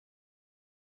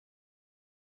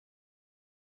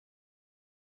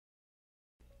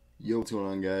Yo, what's going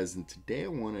on, guys? And today I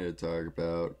wanted to talk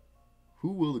about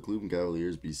who will the Cleveland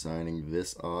Cavaliers be signing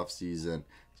this offseason.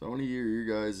 So I want to hear your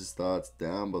guys' thoughts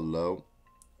down below.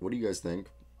 What do you guys think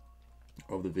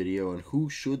of the video and who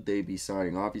should they be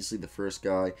signing? Obviously, the first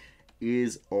guy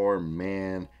is our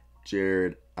man,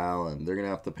 Jared Allen. They're going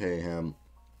to have to pay him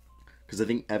because I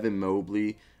think Evan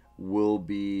Mobley will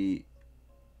be,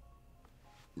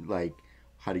 like,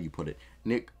 how do you put it?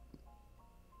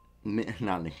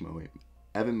 Not Nick Mobley.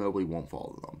 Evan Mobley won't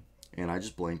follow them. And I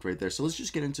just blanked right there. So let's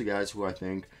just get into guys who I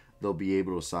think they'll be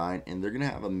able to sign. And they're going to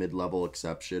have a mid-level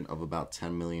exception of about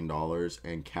 $10 million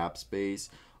and cap space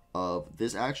of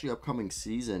this actually upcoming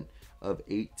season of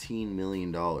 $18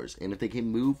 million. And if they can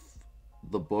move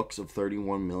the books of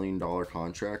 $31 million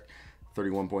contract,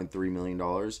 $31.3 million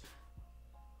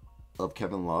of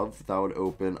Kevin Love, that would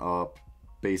open up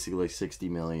basically $60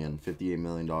 million, $58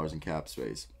 million in cap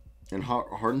space. And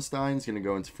Hardenstein's going to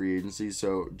go into free agency.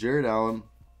 So Jared Allen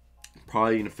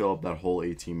probably going to fill up that whole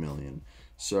 18 million.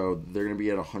 So they're going to be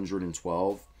at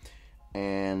 112.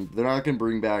 And they're not going to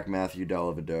bring back Matthew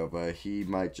Dellavedova. He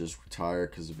might just retire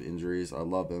because of injuries. I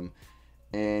love him.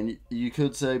 And you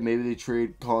could say maybe they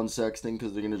trade Colin Sexton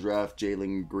because they're going to draft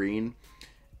Jalen Green.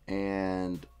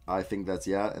 And I think that's,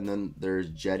 yeah. And then there's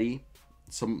Jetty.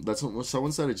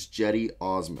 Someone said it's Jetty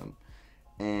Osman.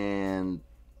 And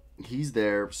he's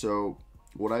there. So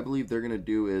what I believe they're going to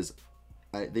do is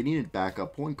they need a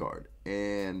backup point guard.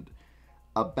 And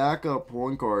a backup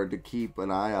point guard to keep an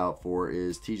eye out for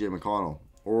is TJ McConnell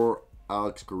or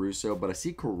Alex Caruso. But I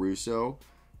see Caruso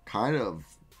kind of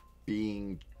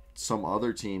being some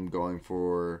other team going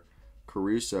for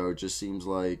Caruso. It just seems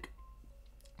like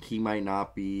he might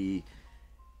not be.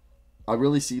 I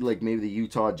really see like maybe the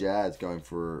Utah Jazz going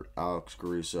for Alex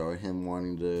Caruso, him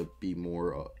wanting to be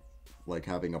more like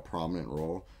having a prominent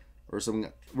role or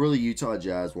something. Really, Utah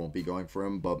Jazz won't be going for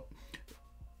him, but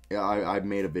yeah, I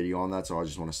made a video on that, so I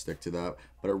just want to stick to that.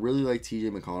 But I really like TJ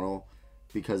McConnell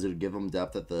because it would give him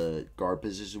depth at the guard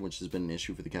position, which has been an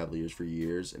issue for the Cavaliers for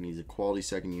years, and he's a quality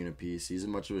second unit piece. He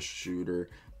isn't much of a shooter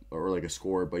or like a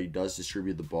scorer, but he does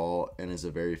distribute the ball and is a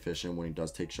very efficient when he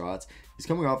does take shots. He's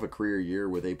coming off a career year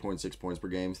with 8.6 points per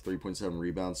game, 3.7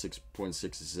 rebounds,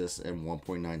 6.6 assists, and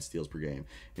 1.9 steals per game.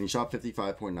 And he shot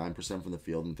 55.9% from the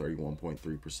field and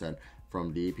 31.3%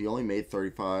 from deep. He only made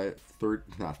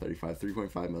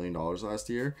 $3.5 million last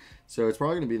year. So it's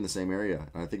probably going to be in the same area.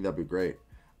 And I think that'd be great.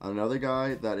 Another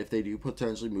guy that if they do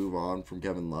potentially move on from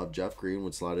Kevin Love, Jeff Green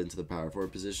would slide into the power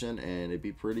forward position, and it'd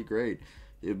be pretty great.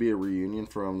 It would be a reunion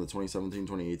from the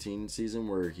 2017-2018 season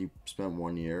where he spent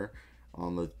 1 year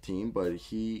on the team, but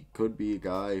he could be a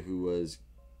guy who was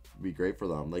be great for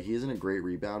them. Like, he isn't a great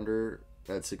rebounder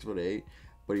at 6'8",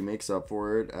 but he makes up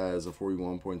for it as a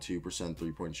 41.2%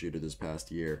 three-point shooter this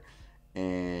past year.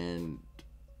 And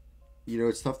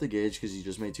it's tough to gauge because he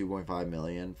just made $2.5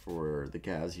 million for the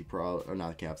Cavs. He probably, or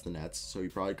not the Cavs, the Nets. So he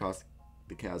probably cost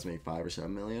the Cavs maybe $5 or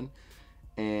 $7 million.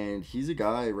 And he's a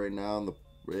guy right now in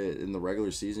the regular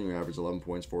season who averaged 11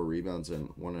 points, 4 rebounds, and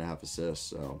 1.5 assists.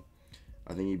 So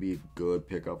I think he'd be a good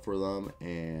pickup for them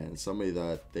and somebody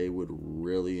that they would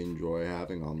really enjoy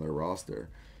having on their roster.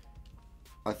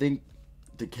 I think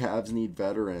the Cavs need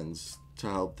veterans to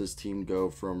help this team go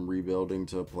from rebuilding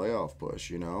to a playoff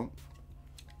push,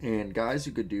 And guys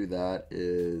who could do that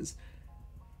is,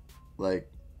 like,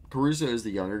 Caruso is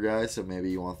the younger guy, so maybe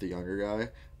you want the younger guy.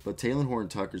 But Talen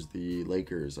Horton-Tucker's the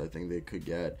Lakers, I think they could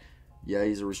get. Yeah,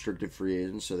 he's a restricted free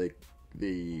agent, so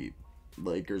the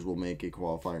Lakers will make a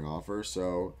qualifying offer.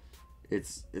 So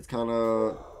it's kind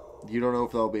of, you don't know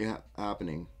if that'll be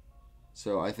happening.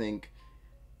 So I think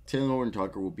Talen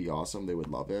Horton-Tucker will be awesome. They would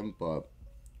love him, but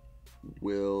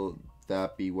will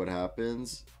that be what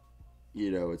happens?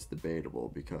 It's debatable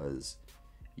because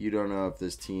you don't know if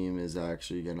this team is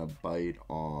actually going to bite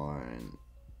on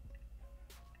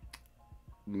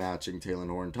matching Talen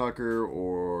Horton-Tucker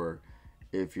or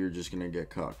if you're just going to get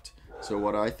cucked. So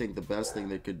what I think the best thing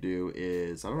they could do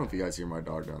is, I don't know if you guys hear my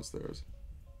dog downstairs.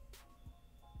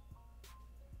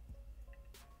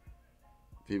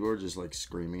 People are just like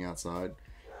screaming outside.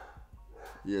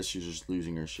 Yeah, she's just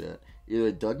losing her shit.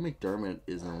 Either Doug McDermott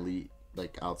is an elite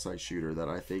like outside shooter that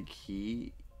I think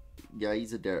he's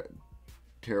a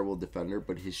terrible defender,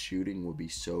 but his shooting would be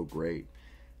so great.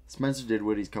 Spencer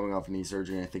Dinwiddie's coming off knee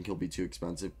surgery, and I think he'll be too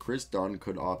expensive. Chris Dunn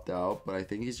could opt out, but I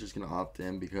think he's just going to opt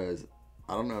in because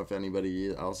I don't know if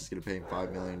anybody else is going to pay him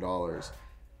 $5 million.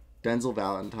 Denzel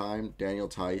Valentine, Daniel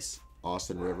Tice,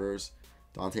 Austin Rivers,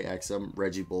 Dante Exum,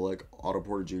 Reggie Bullock, Otto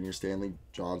Porter Jr., Stanley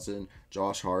Johnson,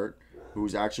 Josh Hart,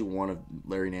 who's actually one of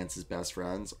Larry Nance's best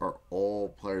friends, are all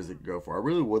players that could go for. I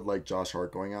really would like Josh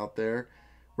Hart going out there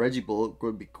Reggie Bullock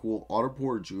would be cool. Otto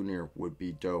Porter Jr. would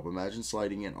be dope. Imagine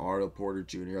sliding in Otto Porter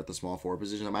Jr. at the small forward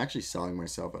position. I'm actually selling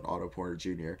myself at Otto Porter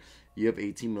Jr. You have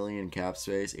 18 million in cap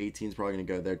space. 18 is probably going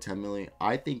to go there. 10 million.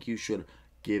 I think you should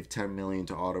give 10 million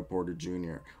to Otto Porter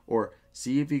Jr. Or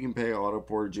see if you can pay Otto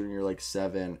Porter Jr. like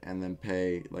 7 and then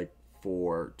pay like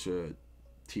 4 to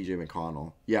TJ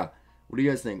McConnell. Yeah. What do you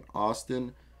guys think?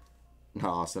 Otto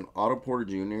Porter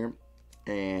Jr.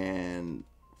 and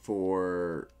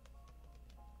for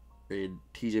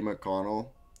TJ McConnell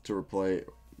to replace,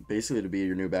 basically to be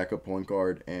your new backup point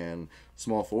guard and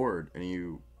small forward, and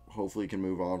you hopefully can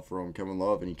move on from Kevin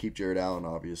Love and you keep Jared Allen,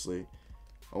 obviously.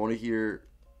 I want to hear,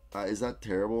 is that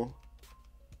terrible?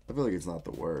 I feel like it's not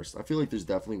the worst. I feel like there's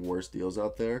definitely worse deals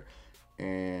out there,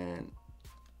 and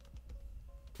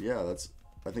yeah,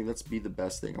 I think that's be the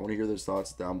best thing. I want to hear those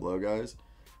thoughts down below, guys.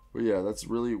 But yeah, that's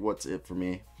really what's it for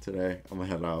me today. I'm gonna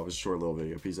head out. It was a short little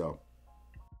video. Peace out.